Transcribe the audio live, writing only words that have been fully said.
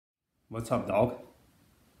What's up, dog?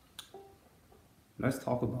 Let's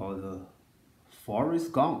talk about the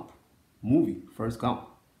Forrest Gump movie, First Gump.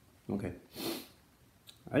 Okay,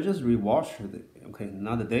 I just rewatched it. Okay,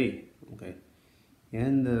 another day. Okay,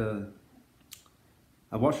 and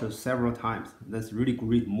I watched it several times. That's really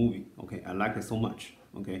great movie. Okay, I like it so much.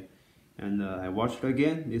 Okay, and I watched it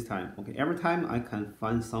again this time. Okay, every time I can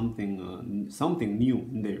find something new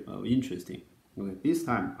in there, interesting. Okay, this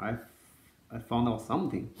time I found out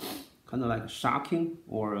something kind of like shocking,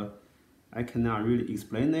 or I cannot really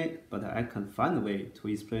explain it, but I can find a way to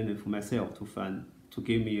explain it for myself to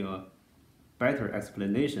give me a better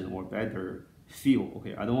explanation or better feel.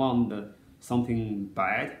 Okay, I don't want something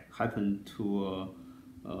bad happen to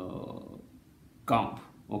Gump.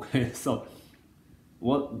 Okay, so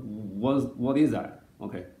what is that?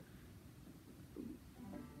 Okay,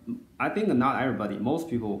 I think not everybody, most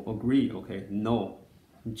people agree. Okay, no,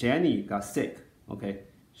 Jenny got sick. Okay,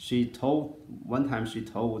 one time she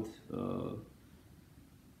told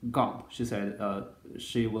Gump. She said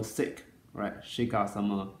she was sick. Right, she got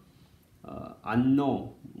some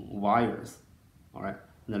unknown virus. All right,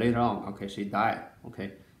 and later on, okay, she died.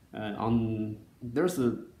 Okay, and there's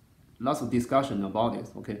lots of discussion about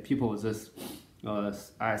this. Okay, people just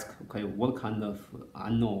ask, okay, what kind of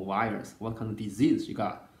unknown virus, what kind of disease she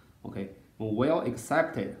got. Okay, well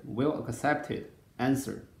accepted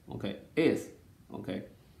answer, okay, is, okay,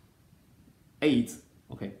 AIDS.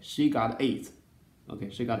 Okay, she got AIDS.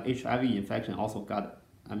 Okay, she got HIV infection, also got,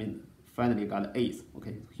 finally got AIDS.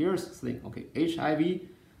 Okay, here's the thing. Okay, HIV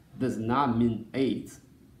does not mean AIDS.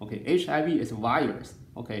 Okay, HIV is a virus.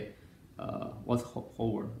 Okay, what's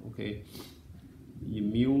whole word? Okay,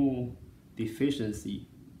 immune deficiency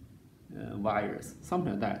virus,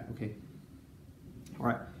 something like that. Okay, all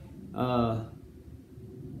right.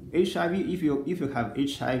 HIV, if you have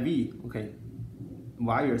HIV, okay,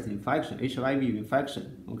 virus infection, HIV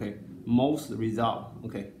infection, okay, most result,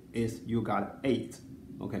 okay, is you got AIDS.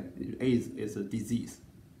 Okay, AIDS is a disease.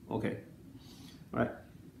 Okay, right.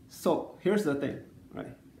 So here's the thing,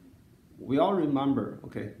 right? We all remember,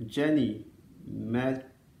 okay, Jenny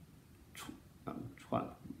met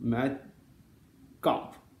met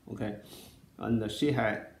Gump, okay, and she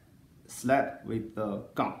had slept with the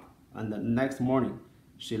Gump, and the next morning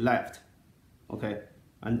she left. Okay,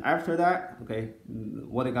 and after that, okay,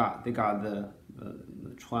 what they got? They got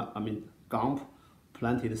Gump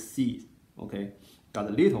planted seed. Okay, got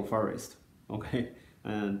a little Forrest. Okay,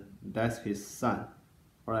 and that's his son.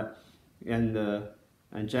 All right,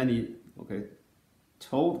 and Jenny, okay,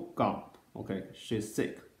 told Gump, okay, she's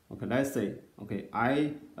sick. Okay, let's say, okay,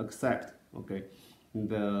 I accept, okay,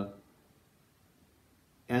 the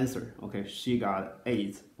answer. Okay, she got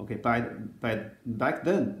AIDS. Okay, by back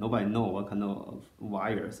then nobody know what kind of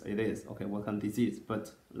virus it is. Okay, what kind of disease.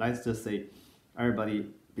 But let's just say everybody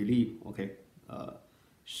believe. Okay,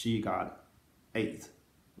 she got AIDS.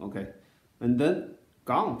 Okay, and then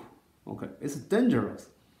Gump. Okay, it's dangerous.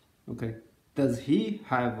 Okay, does he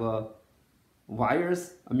have a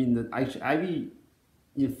virus? The HIV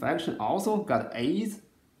infection also got AIDS.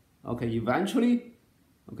 Okay, eventually.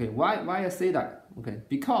 Okay, why I say that? Okay,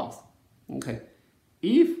 because, okay,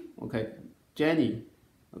 if, okay, Jenny,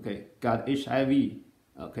 okay, got HIV,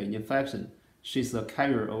 okay, infection, she's a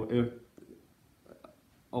carrier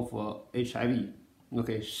of HIV.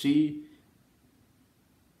 Okay, she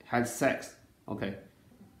had sex, okay,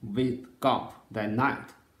 with Gump that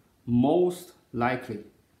night. Most likely,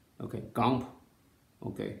 okay, Gump,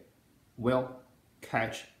 okay, will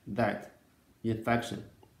catch that infection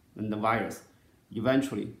and the virus.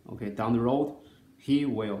 Eventually, okay, down the road, he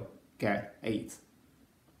will get AIDS.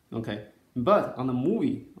 Okay, but on the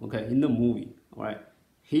movie, okay, in the movie, all right,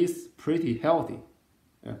 he's pretty healthy.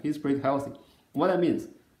 He's pretty healthy. What that means?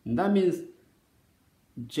 That means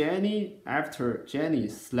after Jenny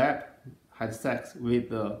had sex with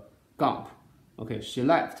the Gump, okay, she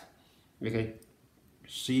left. Okay,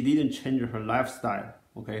 she didn't change her lifestyle.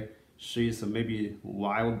 Okay, she's maybe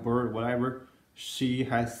wild bird, whatever. She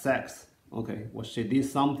had sex. Okay, well, she did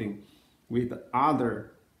something with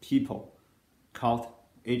other people called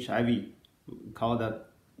HIV, called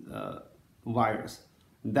the virus.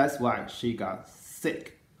 That's why she got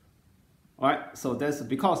sick. All right, so that's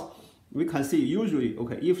because we can see usually,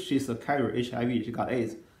 okay, if she's a carrier HIV, she got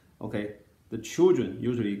AIDS. Okay, the children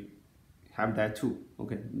usually have that too.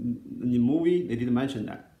 Okay, in the movie they didn't mention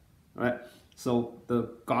that. All right, so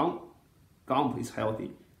the Gump is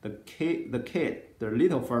healthy. The kid, the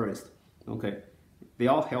little Forrest, okay, they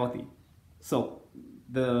all healthy. So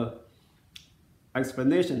the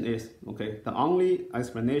explanation is, okay, the only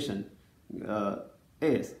explanation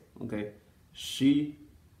is, okay, she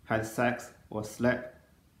had sex or slept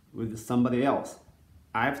with somebody else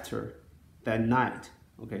after that night,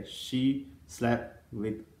 okay, she slept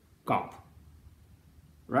with Gump,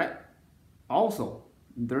 right? Also,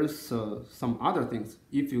 there's some other things.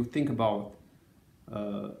 If you think about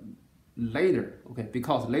later, okay,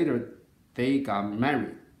 because later they got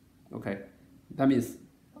married, okay, that means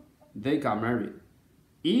they got married.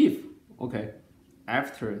 If, okay,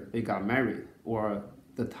 after they got married or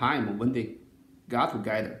the time when they got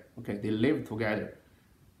together, okay, they lived together,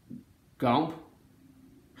 Gump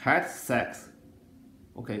had sex,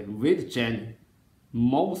 okay, with Jenny,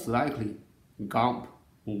 most likely Gump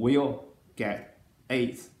will get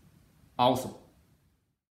AIDS also.